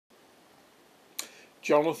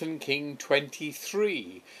Jonathan King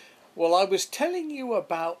 23. Well, I was telling you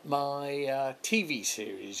about my TV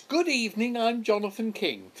series, Good Evening, I'm Jonathan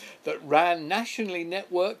King, that ran nationally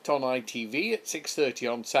networked on ITV at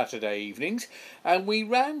 6:30 on Saturday evenings, and we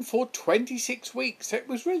ran for 26 weeks. It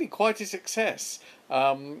was really quite a success.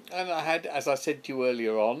 And I had, as I said to you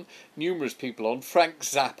earlier on, numerous people on. Frank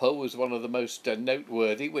Zappa was one of the most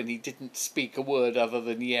noteworthy when he didn't speak a word other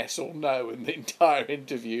than yes or no in the entire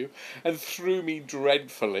interview and threw me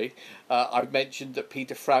dreadfully. I've mentioned that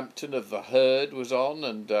Peter Frampton of The Herd was on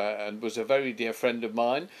and was a very dear friend of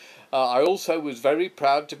mine. I also was very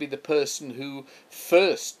proud to be the person who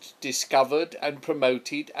first discovered and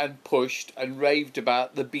promoted and pushed and raved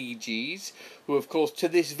about the Bee Gees, who of course to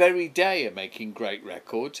this very day are making great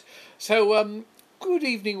records. So Good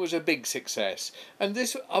Evening was a big success. And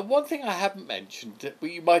this one thing I haven't mentioned that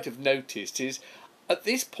you might have noticed is at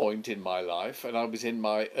this point in my life, and I was in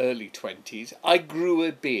my early 20s, I grew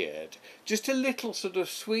a beard. Just a little sort of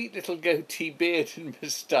sweet little goatee beard and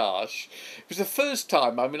moustache. It was the first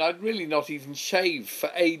time, I'd really not even shaved for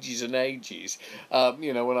ages and ages,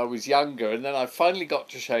 when I was younger. And then I finally got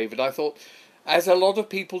to shave and I thought, as a lot of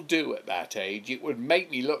people do at that age, it would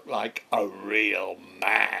make me look like a real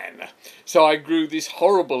man. So I grew this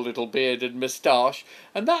horrible little beard and moustache,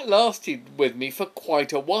 and that lasted with me for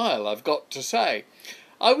quite a while, I've got to say.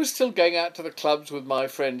 I was still going out to the clubs with my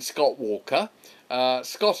friend Scott Walker.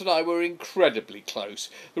 Scott and I were incredibly close.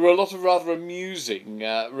 There were a lot of rather amusing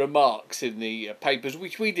remarks in the papers,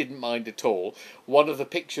 which we didn't mind at all. One of the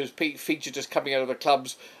pictures featured us coming out of the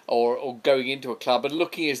clubs or going into a club and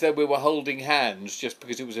looking as though we were holding hands just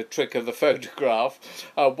because it was a trick of the photograph.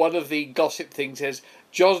 One of the gossip things says,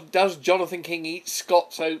 does Jonathan King eat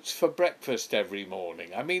Scott's oats for breakfast every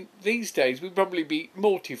morning? These days we'd probably be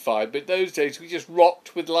mortified, but those days we just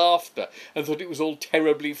rocked with laughter and thought it was all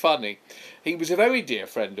terribly funny. He was a very dear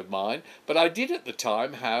friend of mine, but I did at the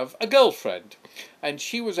time have a girlfriend, and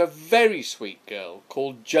she was a very sweet girl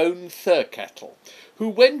called Joan Thurkettle, who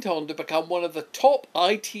went on to become one of the top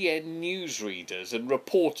ITN newsreaders and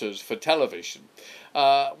reporters for television.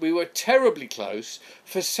 We were terribly close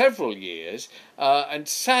for several years, and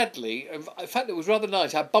sadly, in fact it was rather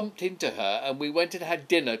nice, I bumped into her and we went and had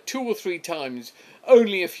dinner 2 or 3 times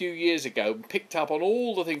only a few years ago and picked up on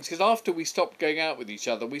all the things, because after we stopped going out with each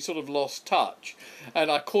other we sort of lost touch, and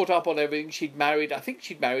I caught up on everything. I think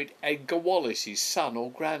she'd married Edgar Wallace's son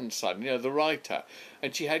or grandson, the writer,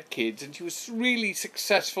 and she had kids and she was really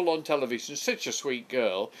successful on television, such a sweet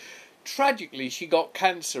girl. Tragically, she got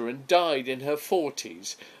cancer and died in her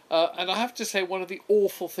 40s. And I have to say, one of the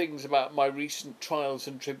awful things about my recent trials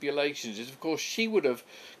and tribulations is, of course, she would have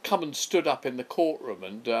come and stood up in the courtroom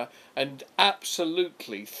and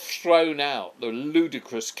absolutely thrown out the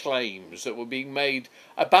ludicrous claims that were being made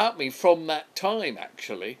about me from that time,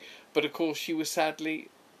 actually. But, of course, she was sadly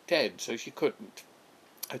dead, so she couldn't.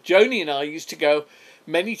 Joanie and I used to go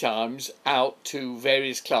many times out to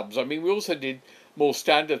various clubs. We also did more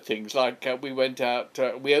standard things, like we went out,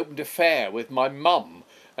 we opened a fair with my mum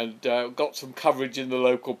and got some coverage in the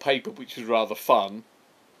local paper, which was rather fun.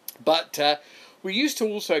 But we used to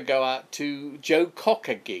also go out to Joe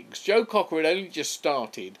Cocker gigs. Joe Cocker had only just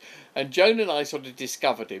started, and Joan and I sort of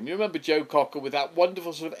discovered him. You remember Joe Cocker with that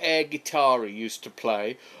wonderful sort of air guitar he used to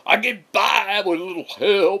play? I get by with a little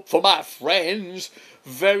help from my friends.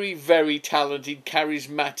 Very, very talented,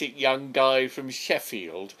 charismatic young guy from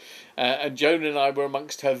Sheffield. And Joan and I were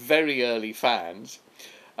amongst her very early fans.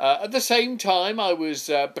 At the same time, I was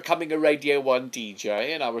becoming a Radio 1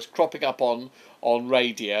 DJ, and I was cropping up on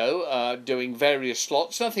radio, doing various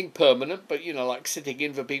slots, nothing permanent, but, like sitting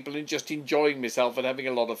in for people and just enjoying myself and having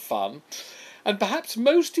a lot of fun. And perhaps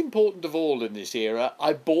most important of all in this era,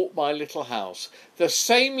 I bought my little house. The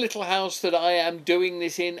same little house that I am doing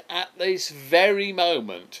this in at this very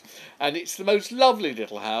moment. And it's the most lovely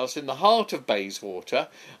little house in the heart of Bayswater.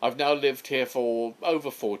 I've now lived here for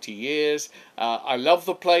over 40 years. I love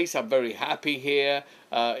the place. I'm very happy here.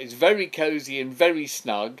 It's very cosy and very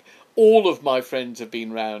snug. All of my friends have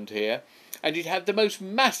been round here. And it had the most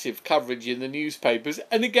massive coverage in the newspapers.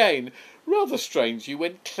 And again, rather strangely,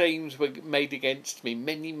 when claims were made against me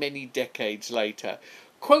many, many decades later,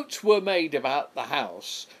 quotes were made about the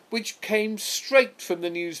house which came straight from the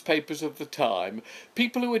newspapers of the time.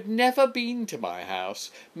 People who had never been to my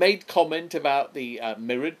house made comment about the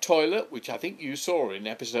mirrored toilet, which I think you saw in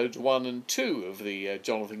episodes 1 and 2 of the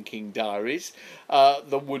Jonathan King Diaries,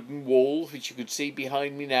 the wooden walls, which you could see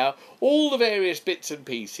behind me now. All the various bits and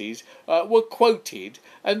pieces were quoted,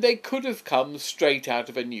 and they could have come straight out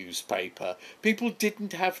of a newspaper. People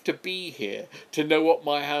didn't have to be here to know what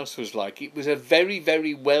my house was like. It was a very,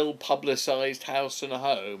 very well publicised house and a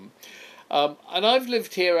home. And I've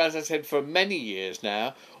lived here, as I said, for many years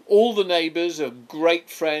now. All the neighbours are great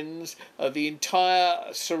friends. The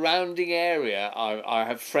entire surrounding area I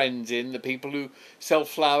have friends in. The people who sell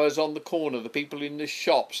flowers on the corner, the people in the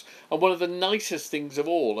shops. And one of the nicest things of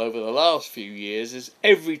all over the last few years is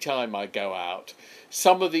every time I go out,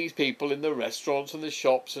 some of these people in the restaurants and the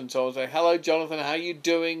shops and so on say, "Hello, Jonathan, how you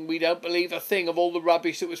doing? We don't believe a thing of all the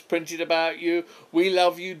rubbish that was printed about you. We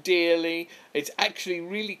love you dearly." It's actually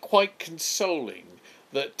really quite consoling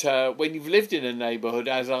that when you've lived in a neighbourhood,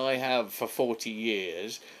 as I have for 40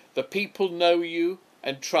 years, the people know you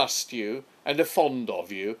and trust you and are fond of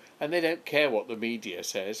you, and they don't care what the media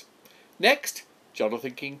says. Next,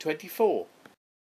 Jonathan King 24.